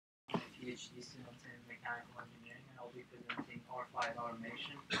PhD student in mechanical engineering, and I'll be presenting R5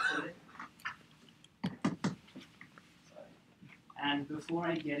 automation today. And before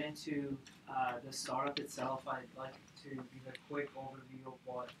I get into the startup itself, I'd like to give a quick overview of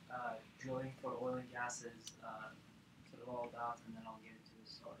what drilling for oil and gas is sort of all about, and then I'll get into the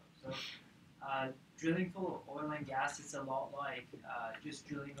startup. So, drilling for oil and gas is a lot like just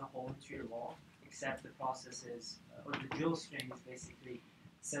drilling a hole into your wall, except the process is, or the drill string is basically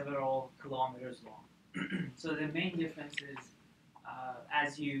several kilometers long. So the main difference is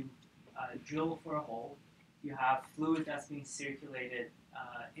as you drill for a hole, you have fluid that's being circulated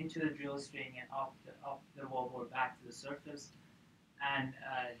into the drill string and up the wellbore back to the surface. And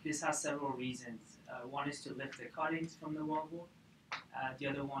this has several reasons. One is to lift the cuttings from the wellbore. The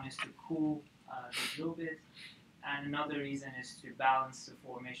other one is to cool the drill bit. And another reason is to balance the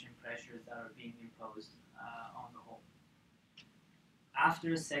formation pressures that are being imposed on the hole.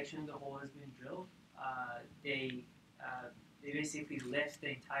 After a section of the hole has been drilled, they basically lift the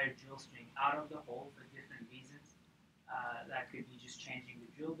entire drill string out of the hole for different reasons. That could be just changing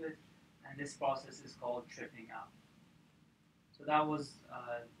the drill bit, and this process is called tripping out. So that was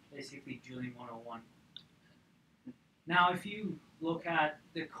basically drilling 101. Now, if you look at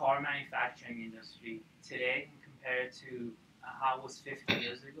the car manufacturing industry today and compare it to how it was 50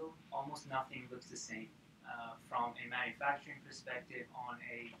 years ago, almost nothing looks the same from a manufacturing perspective on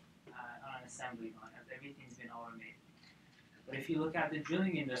an assembly line, as everything's been automated. But if you look at the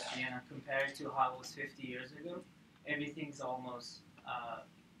drilling industry and compare it to how it was 50 years ago, everything's almost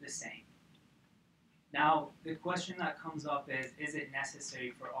the same. Now, the question that comes up is it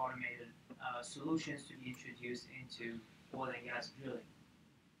necessary for automated solutions to be introduced into oil and gas drilling?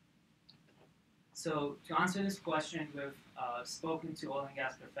 So to answer this question, we've spoken to oil and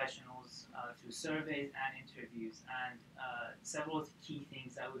gas professionals through surveys and interviews, and several key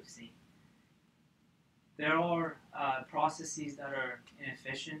things that we've seen. There are processes that are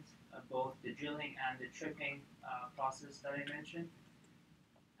inefficient, both the drilling and the tripping process that I mentioned,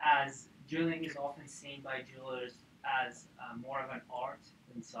 as drilling is often seen by drillers as more of an art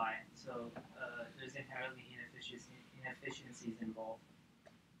than science. So there's inherently inefficiencies involved.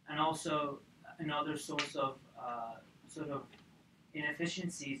 And also another source of sort of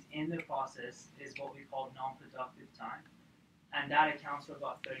inefficiencies in the process is what we call non-productive time. And that accounts for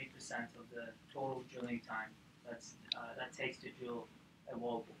about 30% of the total drilling time that takes to drill a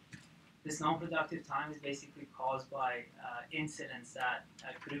wellbore. This non-productive time is basically caused by incidents that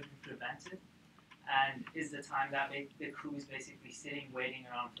could have been prevented, and is the time that the crew is basically sitting, waiting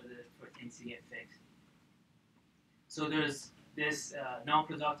around for things to get fixed. So there's this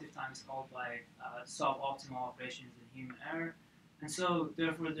non-productive time is called by suboptimal operations and human error, and so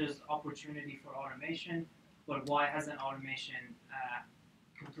therefore there's opportunity for automation. But why hasn't automation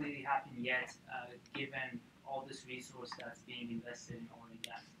completely happened yet, given all this resource that's being invested in oil and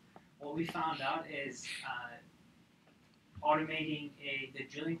gas? What we found out is automating the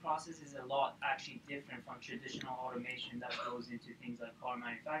drilling process is a lot actually different from traditional automation that goes into things like car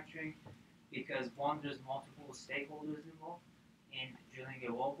manufacturing, because one, there's multiple stakeholders involved in drilling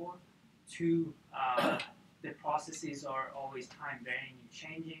a wellbore. Two, the processes are always time varying and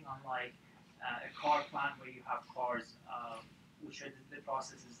changing, unlike a car plant where you have cars which are the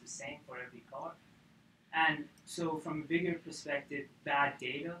process is the same for every car. And so from a bigger perspective, bad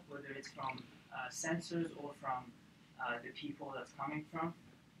data, whether it's from sensors or from the people that's coming from,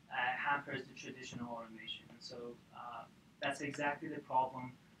 hampers the traditional automation. And so that's exactly the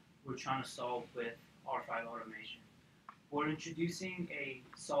problem we're trying to solve with R5 automation. We're introducing a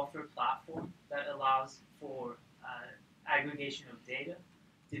software platform that allows for aggregation of data,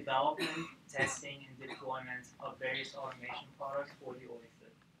 development, testing, and deployment of various automation products for the oil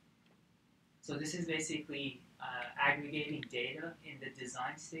field. So this is basically aggregating data in the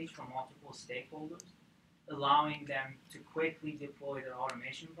design stage from multiple stakeholders, allowing them to quickly deploy their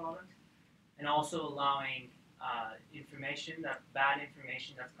automation products, and also allowing bad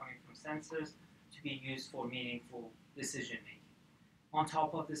information that's coming from sensors to be used for meaningful decision making. On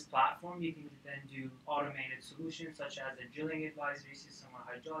top of this platform, you can then do automated solutions such as a drilling advisory system or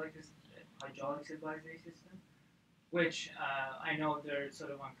hydraulics advisory system, which I know they're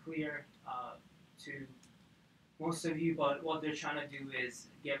sort of unclear to most of you, but what they're trying to do is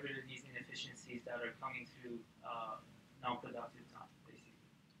get rid of these inefficiencies that are coming through non-productive time, basically.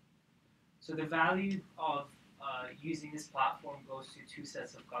 So the value of using this platform goes to two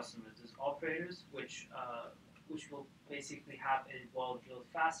sets of customers. There's operators, which will basically have a well drilled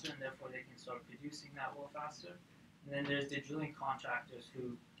faster, and therefore they can start producing that well faster. And then there's the drilling contractors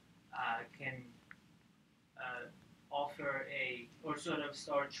who can offer or sort of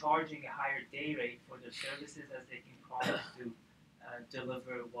start charging a higher day rate for their services as they can promise to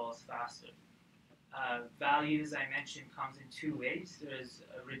deliver wells faster. Values I mentioned comes in two ways. There's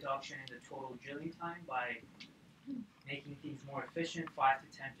a reduction in the total drilling time by making things more efficient, 5 to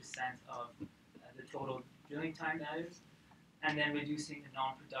 10% of the total drilling time that is, and then reducing the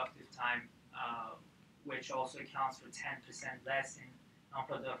non-productive time, which also accounts for 10% less in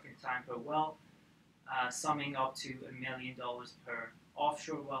non-productive time per well, summing up to $1 million per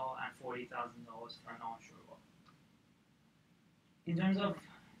offshore well and $40,000 for an onshore well. In terms of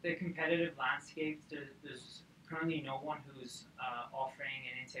the competitive landscape, there's currently no one who's offering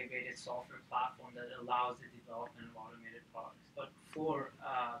an integrated software platform that allows the development of automated products. But for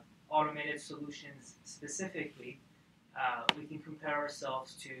automated solutions specifically, we can compare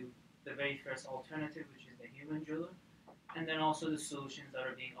ourselves to the very first alternative, which is the human driller, and then also the solutions that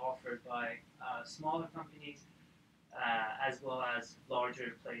are being offered by smaller companies as well as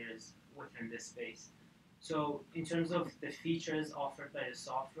larger players within this space. So in terms of the features offered by the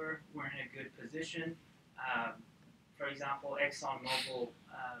software, we're in a good position. For example, ExxonMobil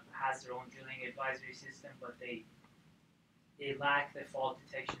has their own drilling advisory system, but they lack the fault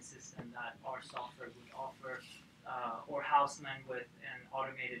detection system that our software would offer, or Houseman with an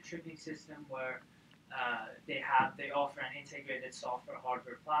automated tripping system where they offer an integrated software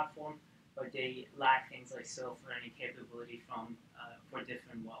hardware platform, but they lack things like self-learning capability for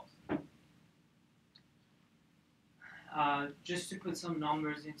different wells. Just to put some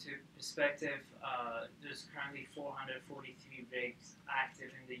numbers into perspective, there's currently 443 rigs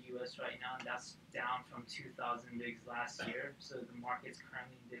active in the U.S. right now, and that's down from 2,000 rigs last year, so the market's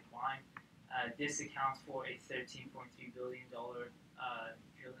currently in decline. This accounts for a $13.3 billion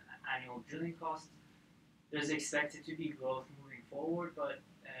annual drilling cost. There's expected to be growth moving forward, but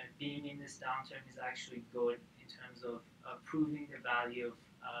being in this downturn is actually good in terms of proving the value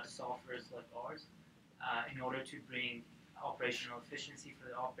of softwares like ours in order to bring operational efficiency for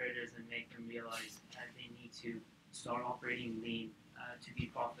the operators and make them realize that they need to start operating lean to be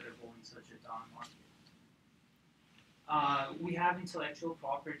profitable in such a down market. We have intellectual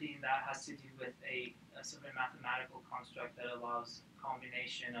property, and that has to do with a sort of mathematical construct that allows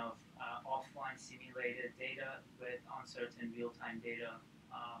combination of offline simulated data with uncertain real-time data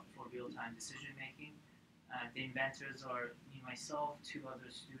for real-time decision making. The inventors are me, myself, two other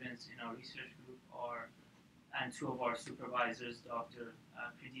students in our research group, and two of our supervisors, Dr.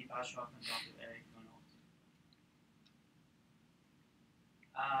 Pradeep Ashraf and Dr. Eric Reynolds.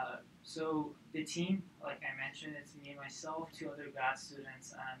 So the team, like I mentioned, it's me and myself, two other grad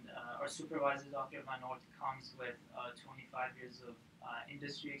students, and our supervisor, Dr. Van Oort, comes with 25 years of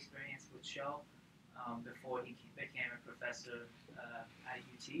industry experience with Shell before he became a professor at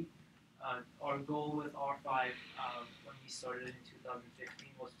UT. Our goal with R5 when we started in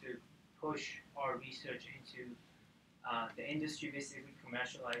 2015 was to push our research into the industry, basically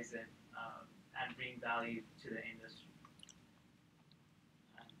commercialize it and bring value to the industry.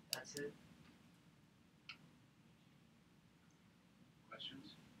 And that's it.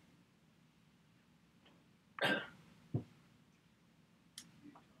 Questions? You talked at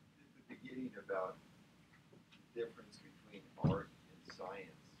the beginning about the difference between art and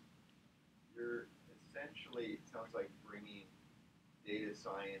science. You're essentially, it sounds like, bringing data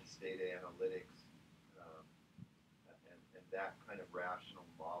science, data analytics, and that kind of rational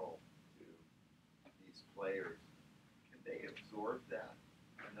model to these players. Can they absorb that?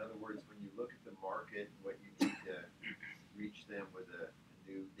 In other words, when you look at the market, what you need to reach them with a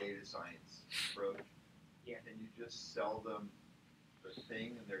new data science approach, can you just sell them the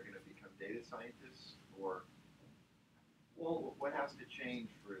thing and they're going to become data scientists? Or what has to change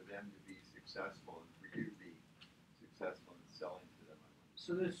for them to be successful and for you to be successful in selling to them?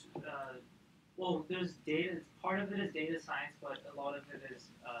 So there's data. Part of it is data science, but a lot of it is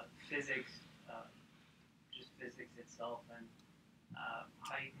physics, just physics itself, and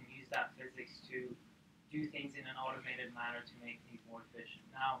how you can use that physics to do things in an automated manner to make things more efficient.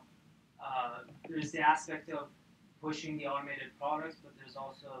 Now, there's the aspect of pushing the automated products, but there's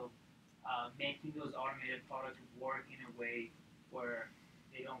also making those automated products work in a way where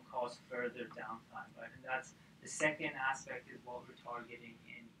they don't cause further downtime, right? And that's the second aspect is what we're targeting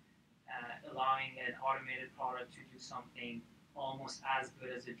in allowing an automated product to do something almost as good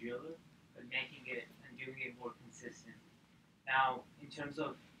as a driller, but making it and doing it more consistent. Now, in terms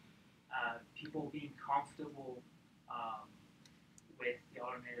of people being comfortable with the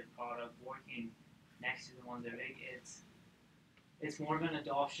automated product working next to them on the rig, it's more of an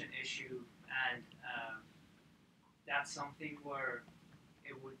adoption issue, and that's something where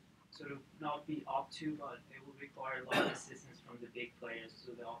it would sort of not be up to, but it would require a lot of assistance from the big players,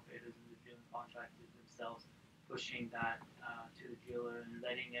 so the operators and the drilling contractors themselves, pushing that to the driller and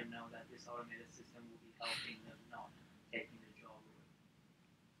letting them know that this automated system will be helping them, not taking the job away.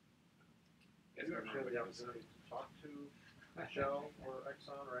 Have you ever had the opportunity to talk to Shell or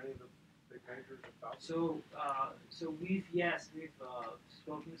Exxon or any of the big majors about this? So we've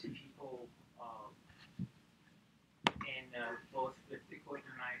spoken to people in both with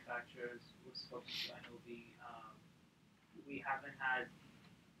equipment manufacturers. We've spoken to NOV. We haven't had,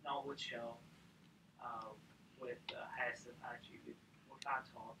 not with Shell, with Hess, Apache. We've had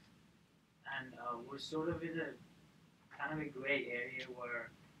talks, and we're sort of in a kind of a gray area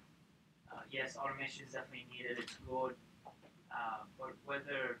where yes, automation is definitely needed. It's good, but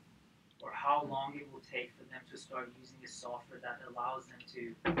whether or how long it will take for them to start using a software that allows them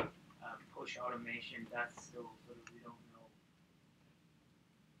to push automation, that's still sort of, we don't know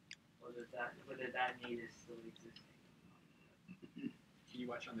whether that need is still existing. Can you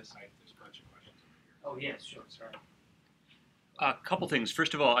watch on this side? There's a bunch of questions over here. Oh yes, sure. Sorry. A couple things.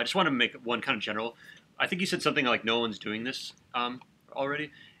 First of all, I just want to make one kind of general. I think you said something like no one's doing this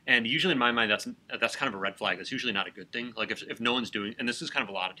already, and usually in my mind that's kind of a red flag. That's usually not a good thing. Like if no one's doing, and this is kind of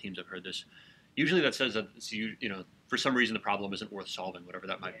a lot of teams I've heard this. Usually that says that it's, for some reason the problem isn't worth solving, whatever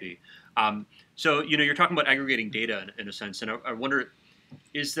that might be. So you're talking about aggregating data in a sense, and I wonder,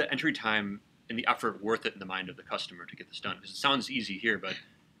 is the entry time and the effort worth it in the mind of the customer to get this done? Because it sounds easy here, but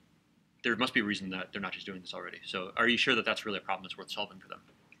there must be a reason that they're not just doing this already. So are you sure that that's really a problem that's worth solving for them?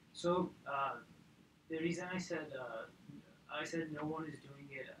 So the reason I said no one is doing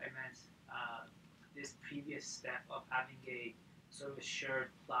it, I meant this previous step of having a sort of a shared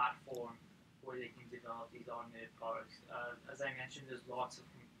platform where they can develop these automated products. As I mentioned, there's lots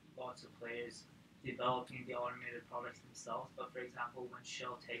of players developing the automated products themselves. But for example, when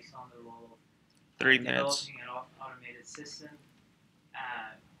Shell takes on the role of 3 minutes. developing an automated system,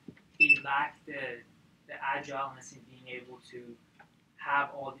 they lack the agileness in being able to have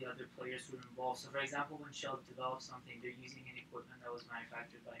all the other players who are involved. So for example, when Shell develops something, they're using an equipment that was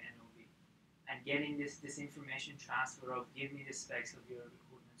manufactured by NOV. And getting this information transfer of give me the specs of your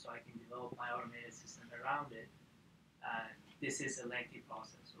equipment so I can develop my automated system around it, this is a lengthy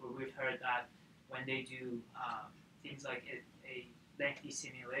process. Or we've heard that when they do things like a lengthy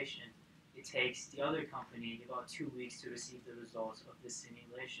simulation, it takes the other company about 2 weeks to receive the results of this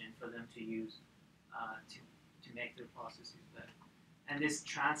simulation for them to use to make their processes better. And this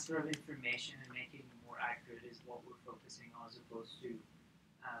transfer of information and making it more accurate is what we're focusing on, as opposed to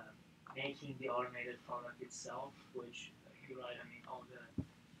making the automated product itself, which you're right. I mean,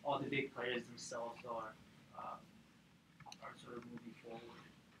 all the big players themselves are sort of moving forward.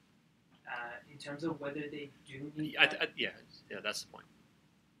 In terms of whether they do need Yeah, that's the point.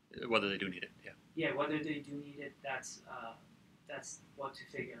 Whether they do need it, yeah. Yeah, whether they do need it, that's what to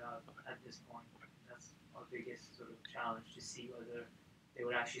figure out at this point. That's our biggest sort of challenge, to see whether they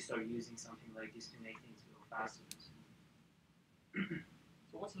would actually start using something like this to make things go faster.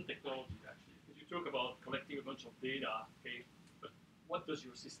 So what's the technology actually? Because you talk about collecting a bunch of data, okay, but what does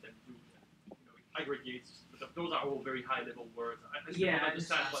your system do? It aggregates, but those are all very high level words. I still don't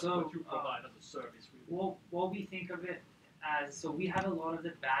understand what you provide as a service. Really. Well, we think of it as, so we have a lot of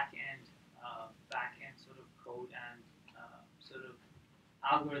the back end sort of code and sort of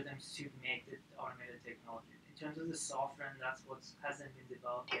algorithms to make the automated technology. In terms of the software, and that's what hasn't been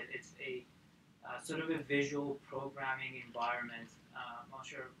developed yet, it's a sort of a visual programming environment. I'm not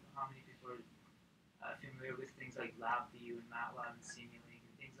sure how many people are familiar with things like LabVIEW and MATLAB and Simulink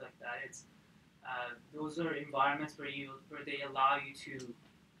and things like that. It's those are environments where they allow you to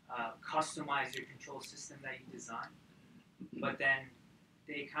customize your control system that you design, but then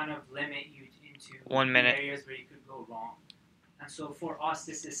they kind of limit you into 1 minute. areas where you could go wrong. And so for us,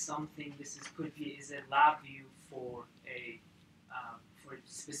 this is something. Is a LabVIEW for for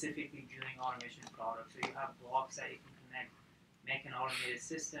specifically drilling automation products. So you have blocks that you can connect, make an automated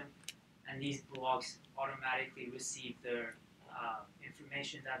system, and these blocks automatically receive their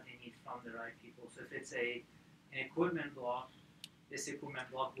information that they need from the right people. So if it's an equipment block, this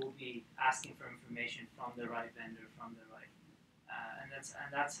equipment block will be asking for information from the right vendor, from the right, and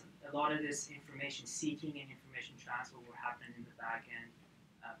that's a lot of this information seeking and information transfer will happen in the back end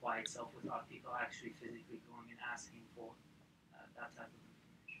by itself, without people actually physically going and asking for that type of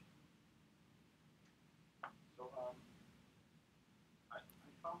information. So I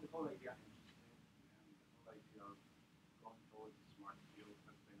found the whole idea interesting, and the whole idea of going towards the smart field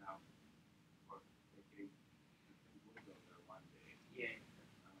has been out for decades. I think we'll go there one day. Yeah.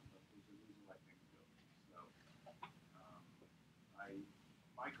 But there's a reason why things go. So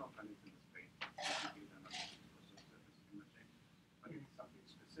my company's in the space. We give them a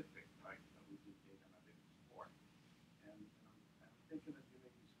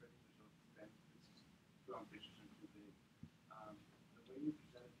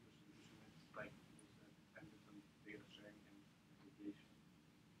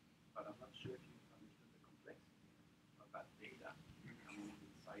sure if you understood the complexity of that data. I mean,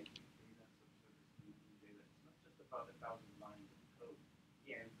 the seismic data, subsurface data. It's not just about 1,000 lines of code.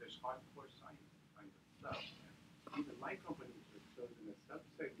 Yeah, and there's hardcore science kind of stuff. And even my company, which was chosen a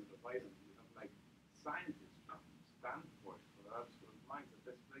subsegment of items, we have like scientists from Stanford or other sort of minds, the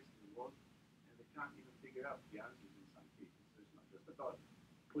best place in the world, and they can't even figure out the answers in some cases. So it's not just about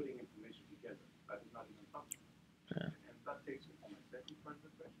putting information together. That is not even possible. And that takes me to my second part of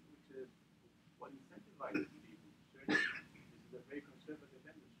the question, which is what incentivizes people to search. This is a very conservative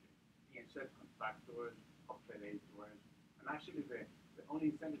industry. You said contractors, operators, and actually the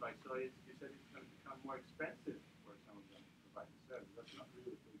only incentive I saw is you said it's going to become more expensive for some of them to provide the service. That's not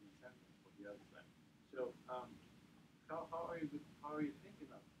really a big incentive for the other side. So how are you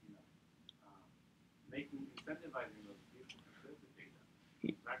thinking of making incentivizing those people to serve the data?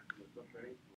 Contractors, operators,